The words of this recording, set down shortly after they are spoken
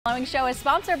The following show is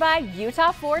sponsored by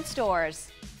Utah Ford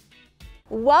Stores.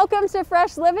 Welcome to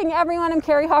Fresh Living, everyone. I'm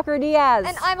Carrie Hawker Diaz.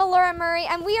 And I'm Laura Murray,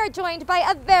 and we are joined by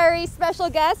a very special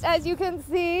guest, as you can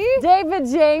see. David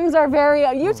James, our very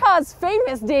Utah's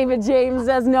famous David James,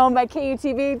 as known by KUTV.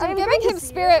 David, I'm giving him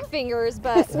spirit fingers,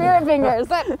 but spirit fingers,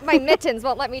 but my mittens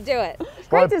won't let me do it.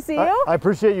 Great to see you. I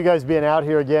appreciate you guys being out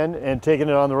here again and taking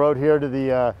it on the road here to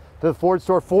the Ford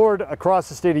store. Ford across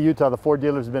the state of Utah, the Ford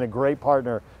dealers have been a great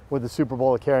partner with the Super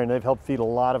Bowl of Caring. They've helped feed a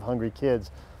lot of hungry kids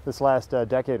this last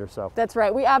decade or so. That's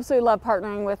right. We absolutely love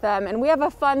partnering with them, and we have a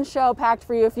fun show packed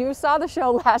for you. If you saw the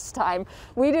show last time,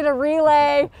 we did a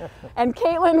relay, and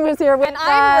Caitlin was here with us. And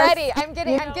I'm ready. I'm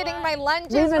getting my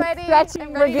lunges ready.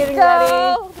 We're getting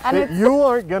ready. And you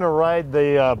aren't going to ride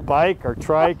the bike or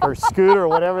trike or scooter or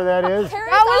whatever that is.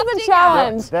 That was the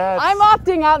challenge. I'm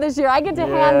opting out this year. I get to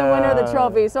hand the winner the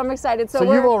trophy, so I'm excited.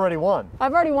 So you've already won.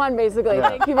 I've already won, basically. Yeah.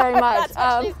 Thank you very much. That's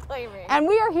what she's claiming. And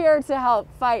we are here to help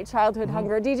fight childhood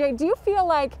hunger. DJ, do you feel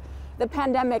like the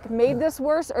pandemic made this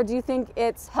worse, or do you think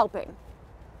it's helping?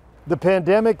 The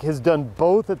pandemic has done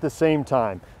both at the same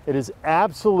time. It has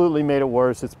absolutely made it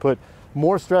worse. It's put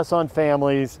more stress on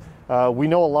families. We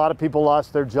know a lot of people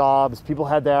lost their jobs. People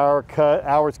had their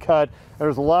hours cut.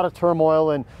 There's a lot of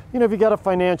turmoil, and if you got a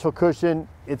financial cushion,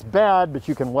 it's bad, but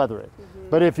you can weather it.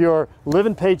 But if you're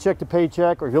living paycheck to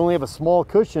paycheck, or you only have a small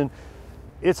cushion,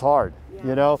 it's hard,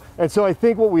 And so I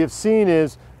think what we have seen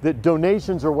is that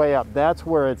donations are way up. That's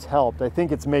where it's helped. I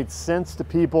think it's made sense to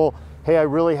people. Hey, I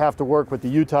really have to work with the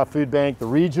Utah Food Bank, the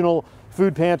regional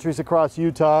food pantries across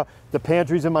Utah, the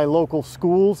pantries in my local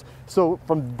schools. So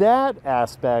from that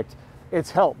aspect, it's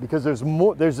helped because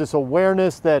there's this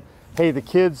awareness that, hey, the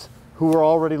kids who are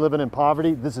already living in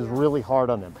poverty, this is really hard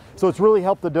on them. So it's really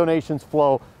helped the donations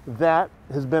flow. That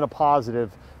has been a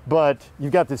positive, but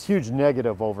you've got this huge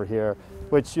negative over here,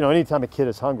 which, anytime a kid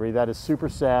is hungry, that is super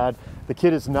sad. The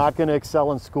kid is not going to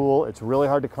excel in school. It's really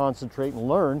hard to concentrate and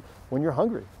learn when you're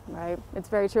hungry. Right, it's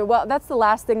very true. Well, that's the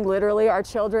last thing literally our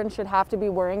children should have to be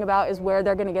worrying about, is where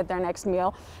they're going to get their next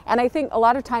meal. And I think a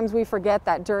lot of times we forget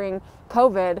that during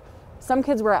COVID, some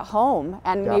kids were at home,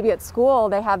 and maybe at school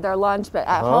they have their lunch, but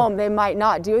at home they might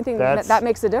not. Do you think that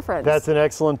makes a difference? That's an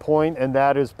excellent point, and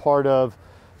that is part of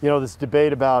this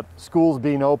debate about schools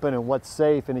being open and what's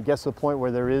safe, and it gets to a point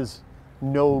where there is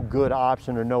no good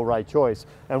option or no right choice.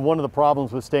 And one of the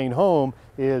problems with staying home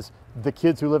is the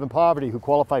kids who live in poverty, who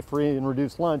qualify for free and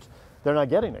reduced lunch, they're not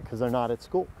getting it because they're not at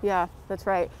school. Yeah, that's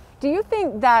right. Do you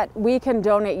think that we can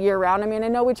donate year-round? I mean, I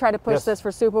know we try to push this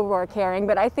for Super Bowl Caring,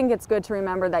 but I think it's good to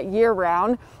remember that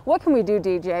year-round. What can we do,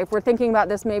 DJ, if we're thinking about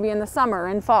this maybe in the summer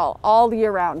and fall, all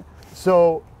year round?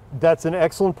 So that's an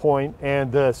excellent point,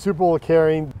 and the Super Bowl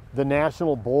Caring, the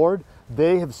national board,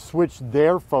 they have switched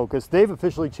their focus. They've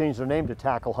officially changed their name to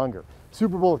Tackle Hunger.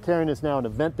 Super Bowl Caring is now an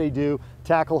event they do.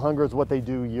 Tackle Hunger is what they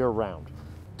do year-round.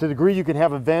 To the degree you can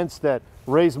have events that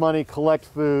raise money, collect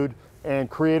food, and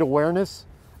create awareness,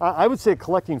 I would say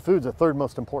collecting food is the third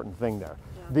most important thing there.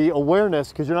 The awareness,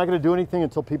 because you're not going to do anything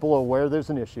until people are aware there's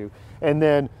an issue. And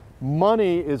then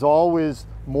money is always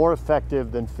more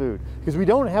effective than food, because we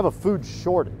don't have a food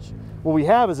shortage. What we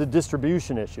have is a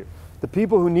distribution issue. The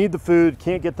people who need the food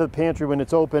can't get to the pantry when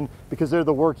it's open because they're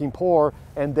the working poor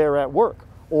and they're at work.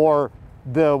 Or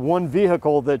the one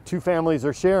vehicle that two families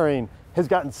are sharing has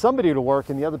gotten somebody to work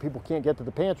and the other people can't get to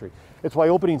the pantry. It's why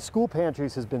opening school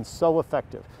pantries has been so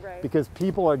effective, because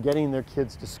people are getting their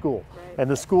kids to school. And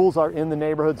the schools are in the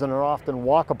neighborhoods and are often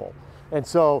walkable. And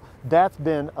so that's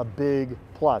been a big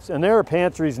plus. And there are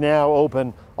pantries now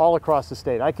open all across the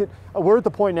state. We're at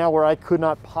the point now where I could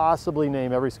not possibly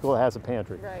name every school that has a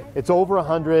pantry. It's over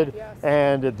 100,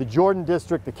 and the Jordan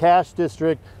district, the Cache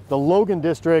district, the Logan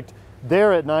district,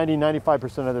 they're at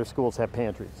 90–95% of their schools have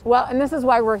pantries. Well, and this is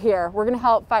why we're here. We're going to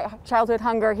help fight childhood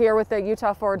hunger here with the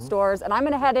Utah Ford Stores, and I'm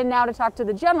going to head in now to talk to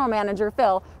the general manager,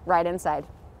 Phil, right inside.